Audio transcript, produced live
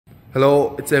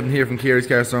Hello, it's Evan here from Kieran's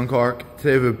Car Store in Cork.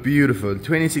 Today we have a beautiful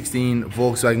 2016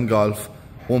 Volkswagen Golf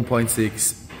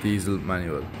 1.6 diesel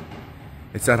manual.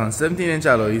 It's sat on 17-inch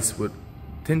alloys with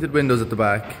tinted windows at the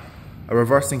back, a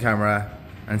reversing camera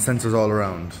and sensors all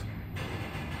around.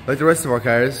 Like the rest of our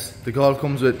cars, the Golf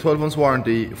comes with 12 months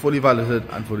warranty, fully validated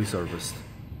and fully serviced.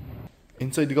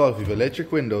 Inside the Golf we have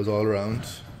electric windows all around,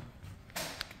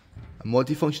 a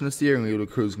multifunctional steering wheel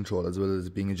with cruise control as well as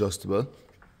being adjustable.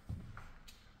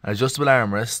 An adjustable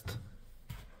armrest.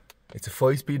 It's a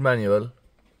 5-speed manual,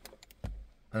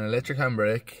 an electric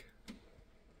handbrake,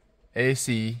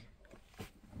 AC,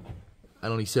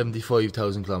 and only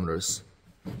 75,000 kilometers.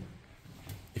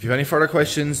 If you have any further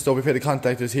questions, don't be afraid to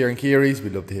contact us here in Kieran's.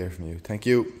 We'd love to hear from you. Thank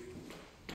you.